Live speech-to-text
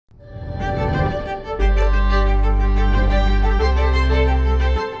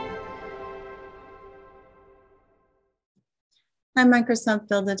Hi, Microsoft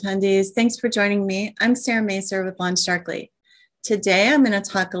Build attendees. Thanks for joining me. I'm Sarah Mazer with LaunchDarkly. Today, I'm going to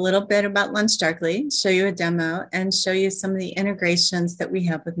talk a little bit about LaunchDarkly, show you a demo, and show you some of the integrations that we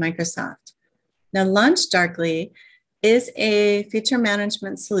have with Microsoft. Now, LaunchDarkly is a feature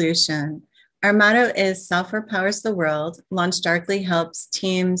management solution. Our motto is software powers the world. LaunchDarkly helps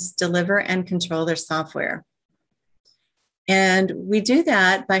teams deliver and control their software. And we do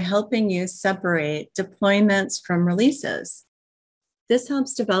that by helping you separate deployments from releases. This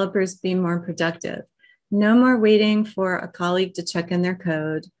helps developers be more productive. No more waiting for a colleague to check in their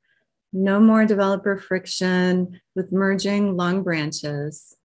code. No more developer friction with merging long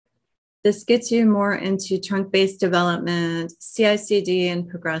branches. This gets you more into trunk-based development, CI/CD, and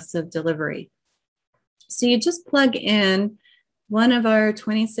progressive delivery. So you just plug in one of our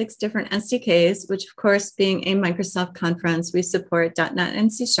 26 different SDKs, which of course, being a Microsoft conference, we support .NET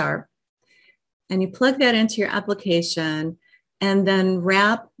and C#. And you plug that into your application and then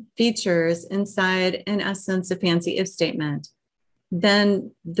wrap features inside, in essence, a fancy if statement.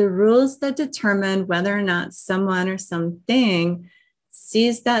 Then the rules that determine whether or not someone or something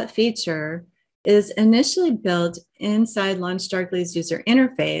sees that feature is initially built inside LaunchDarkly's user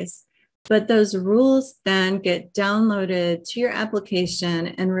interface, but those rules then get downloaded to your application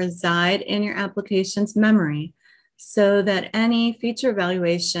and reside in your application's memory so that any feature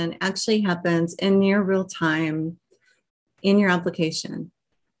evaluation actually happens in near real time in your application.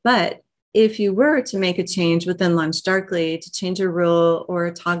 But if you were to make a change within LaunchDarkly to change a rule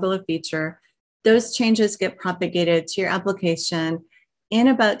or toggle a feature, those changes get propagated to your application in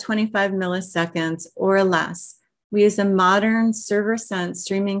about 25 milliseconds or less. We use a modern server-sent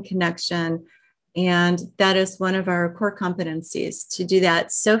streaming connection, and that is one of our core competencies to do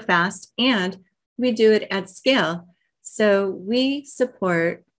that so fast, and we do it at scale. So we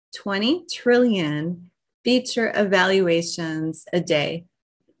support 20 trillion feature evaluations a day.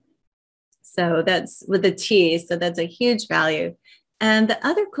 So that's with a T, so that's a huge value. And the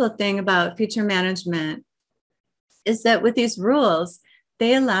other cool thing about feature management is that with these rules,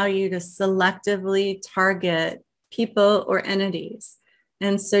 they allow you to selectively target people or entities.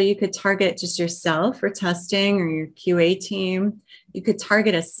 And so you could target just yourself for testing or your QA team. You could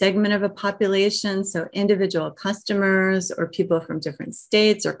target a segment of a population, so individual customers or people from different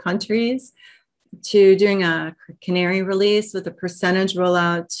states or countries, to doing a canary release with a percentage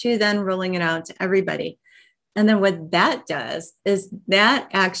rollout, to then rolling it out to everybody. And then what that does is that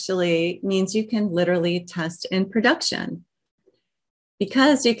actually means you can literally test in production.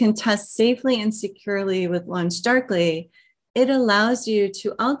 Because you can test safely and securely with LaunchDarkly, it allows you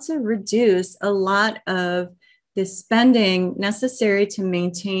to also reduce a lot of the spending necessary to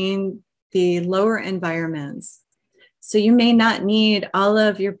maintain the lower environments. So you may not need all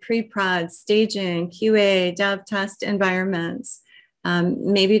of your pre-prod, staging, QA, dev test environments,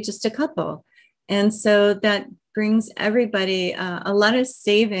 maybe just a couple. And so that brings everybody a lot of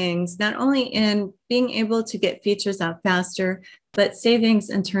savings, not only in being able to get features out faster, but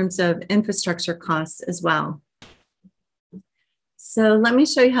savings in terms of infrastructure costs as well. So let me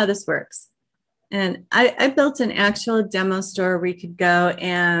show you how this works. And I built an actual demo store where you could go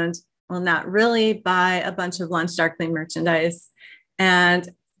and, well, not really buy a bunch of LaunchDarkly merchandise. And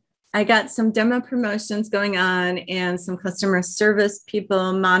I got some demo promotions going on and some customer service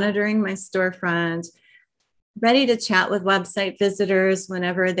people monitoring my storefront, ready to chat with website visitors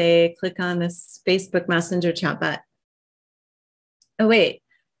whenever they click on this Facebook Messenger chatbot. Oh, wait,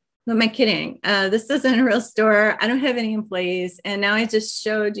 who am I kidding? This isn't a real store. I don't have any employees. And now I just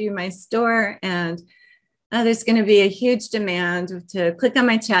showed you my store, and there's going to be a huge demand to click on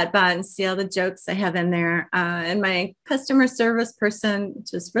my chatbot and see all the jokes I have in there. And my customer service person,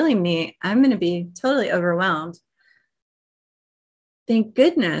 which is really me, I'm going to be totally overwhelmed. Thank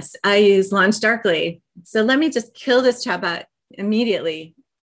goodness I use LaunchDarkly. So let me just kill this chatbot immediately.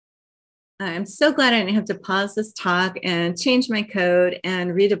 I'm so glad I didn't have to pause this talk and change my code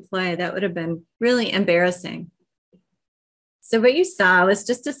and redeploy. That would have been really embarrassing. So what you saw was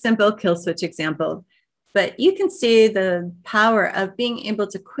just a simple kill switch example, but you can see the power of being able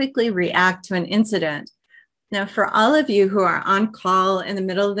to quickly react to an incident. Now, for all of you who are on call in the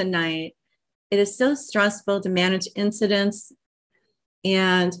middle of the night, it is so stressful to manage incidents.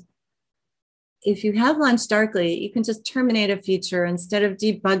 And if you have LaunchDarkly, you can just terminate a feature instead of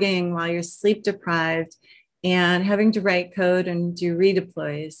debugging while you're sleep deprived and having to write code and do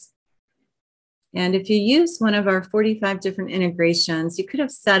redeploys. And if you use one of our 45 different integrations, you could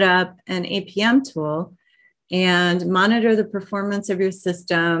have set up an APM tool and monitor the performance of your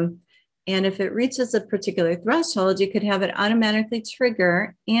system. And if it reaches a particular threshold, you could have it automatically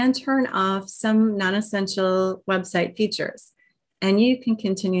trigger and turn off some non-essential website features. and you can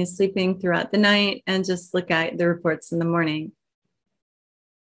continue sleeping throughout the night and just look at the reports in the morning.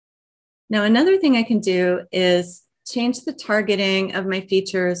 Now, another thing I can do is change the targeting of my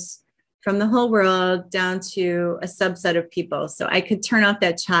features from the whole world down to a subset of people. So I could turn off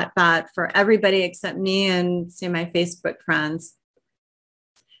that chat bot for everybody except me and, say, my Facebook friends.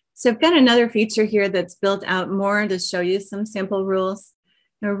 So I've got another feature here that's built out more to show you some sample rules.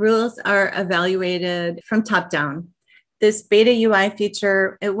 Now, rules are evaluated from top down. This beta UI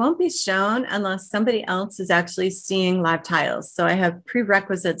feature, it won't be shown unless somebody else is actually seeing live tiles. So I have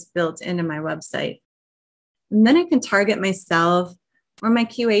prerequisites built into my website. And then I can target myself or my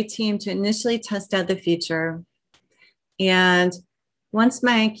QA team to initially test out the feature. And once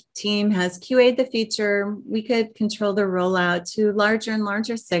my team has QA'd the feature, we could control the rollout to larger and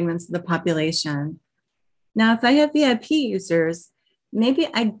larger segments of the population. Now, if I have VIP users, maybe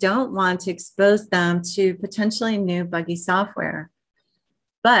I don't want to expose them to potentially new buggy software.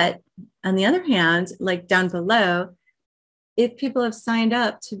 But on the other hand, like down below, if people have signed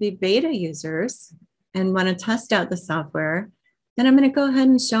up to be beta users and want to test out the software, then I'm going to go ahead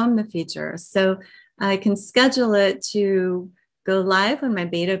and show them the feature. So I can schedule it to go live when my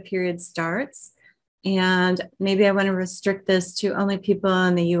beta period starts. And maybe I want to restrict this to only people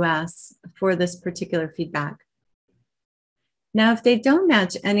in the US for this particular feedback. Now, if they don't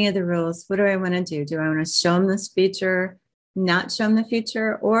match any of the rules, what do I want to do? Do I want to show them this feature, not show them the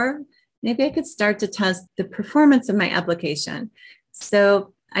feature, or maybe I could start to test the performance of my application.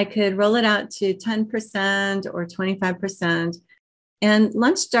 So I could roll it out to 10% or 25%. And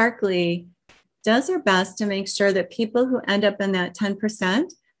LaunchDarkly does our best to make sure that people who end up in that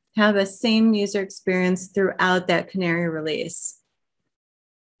 10% have a same user experience throughout that canary release.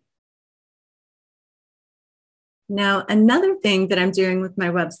 Now, another thing that I'm doing with my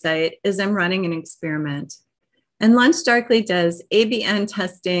website is I'm running an experiment. And LaunchDarkly does ABN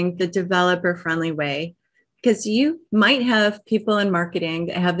testing the developer-friendly way, because you might have people in marketing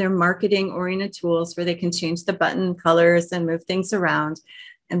that have their marketing-oriented tools where they can change the button colors and move things around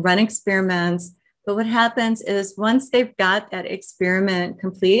and run experiments. But what happens is once they've got that experiment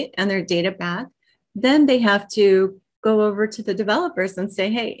complete and their data back, then they have to go over to the developers and say,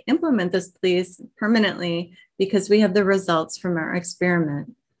 hey, implement this please permanently because we have the results from our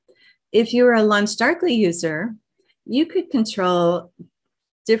experiment. If you are a LaunchDarkly user, you could control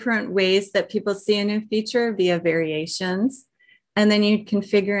different ways that people see a new feature via variations. And then you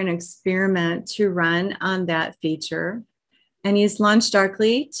configure an experiment to run on that feature and use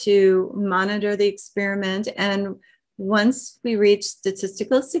LaunchDarkly to monitor the experiment. And once we reach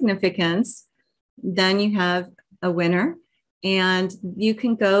statistical significance, then you have a winner. And you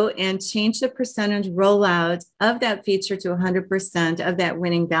can go and change the percentage rollout of that feature to 100% of that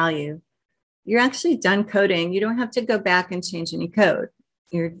winning value. You're actually done coding. You don't have to go back and change any code.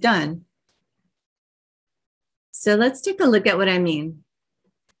 You're done. So let's take a look at what I mean.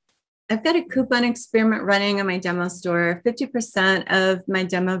 I've got a coupon experiment running on my demo store. 50% of my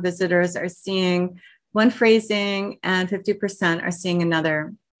demo visitors are seeing one phrasing and 50% are seeing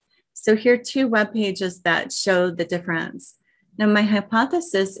another. So here are two web pages that show the difference. Now, my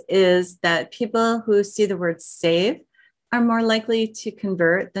hypothesis is that people who see the word save are more likely to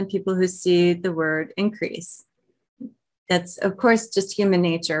convert than people who see the word increase. That's, of course, just human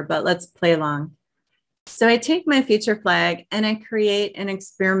nature, but let's play along. So I take my feature flag and I create an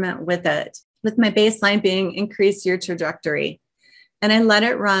experiment with it, with my baseline being increase your trajectory. And I let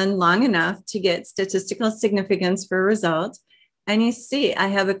it run long enough to get statistical significance for a result. And you see, I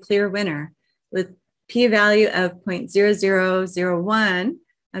have a clear winner with p-value of 0.0001,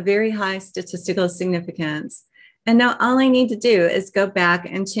 a very high statistical significance. And now all I need to do is go back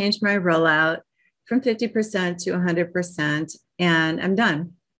and change my rollout from 50% to 100%, and I'm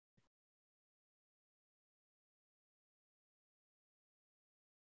done.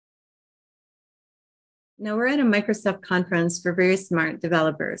 Now we're at a Microsoft conference for very smart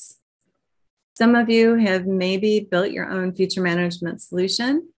developers. Some of you have maybe built your own feature management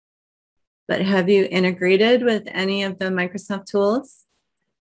solution, but have you integrated with any of the Microsoft tools?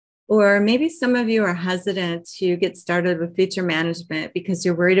 Or maybe some of you are hesitant to get started with feature management because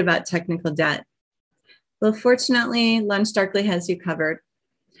you're worried about technical debt. Well, fortunately, LaunchDarkly has you covered.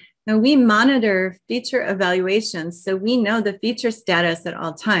 Now, we monitor feature evaluations, so we know the feature status at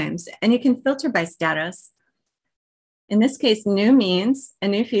all times, and you can filter by status. In this case, new means a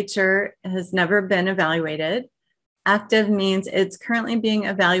new feature has never been evaluated. Active means it's currently being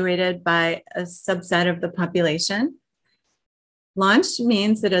evaluated by a subset of the population. Launched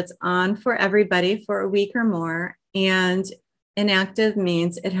means that it's on for everybody for a week or more, and inactive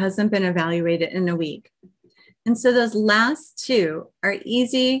means it hasn't been evaluated in a week. And so those last two are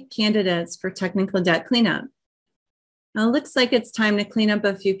easy candidates for technical debt cleanup. Now it looks like it's time to clean up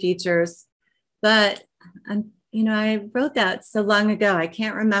a few features, but I wrote that so long ago, I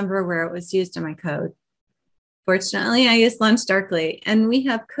can't remember where it was used in my code. Fortunately, I use LaunchDarkly, and we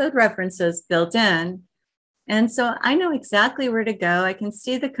have code references built in. And so I know exactly where to go. I can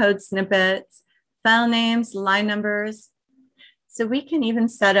see the code snippets, file names, line numbers. So we can even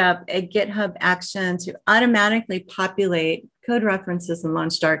set up a GitHub action to automatically populate code references in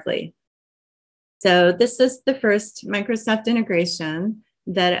LaunchDarkly. So this is the first Microsoft integration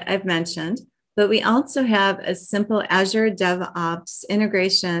that I've mentioned, but we also have a simple Azure DevOps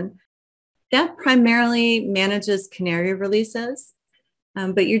integration that primarily manages Canary releases.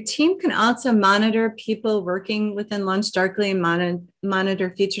 But your team can also monitor people working within LaunchDarkly and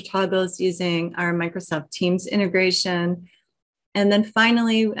monitor feature toggles using our Microsoft Teams integration. And then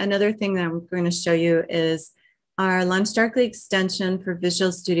finally, another thing that I'm going to show you is our LaunchDarkly extension for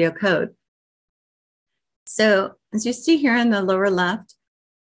Visual Studio Code. So as you see here in the lower left,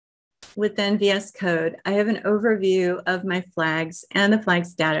 within VS Code, I have an overview of my flags and the flag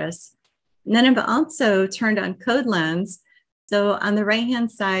status. And then I've also turned on Code Lens. So on the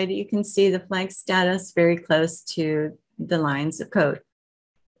right-hand side, you can see the flag status very close to the lines of code.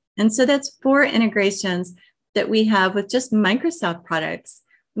 And so that's 4 integrations that we have with just Microsoft products.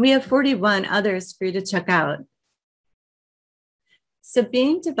 We have 41 others for you to check out. So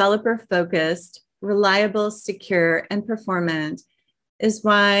being developer-focused, reliable, secure, and performant is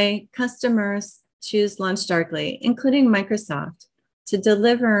why customers choose LaunchDarkly, including Microsoft, to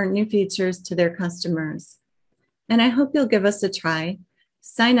deliver new features to their customers. And I hope you'll give us a try.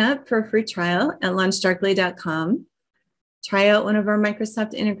 Sign up for a free trial at launchdarkly.com. Try out one of our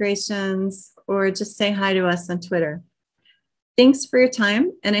Microsoft integrations, or just say hi to us on Twitter. Thanks for your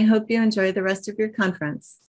time, and I hope you enjoy the rest of your conference.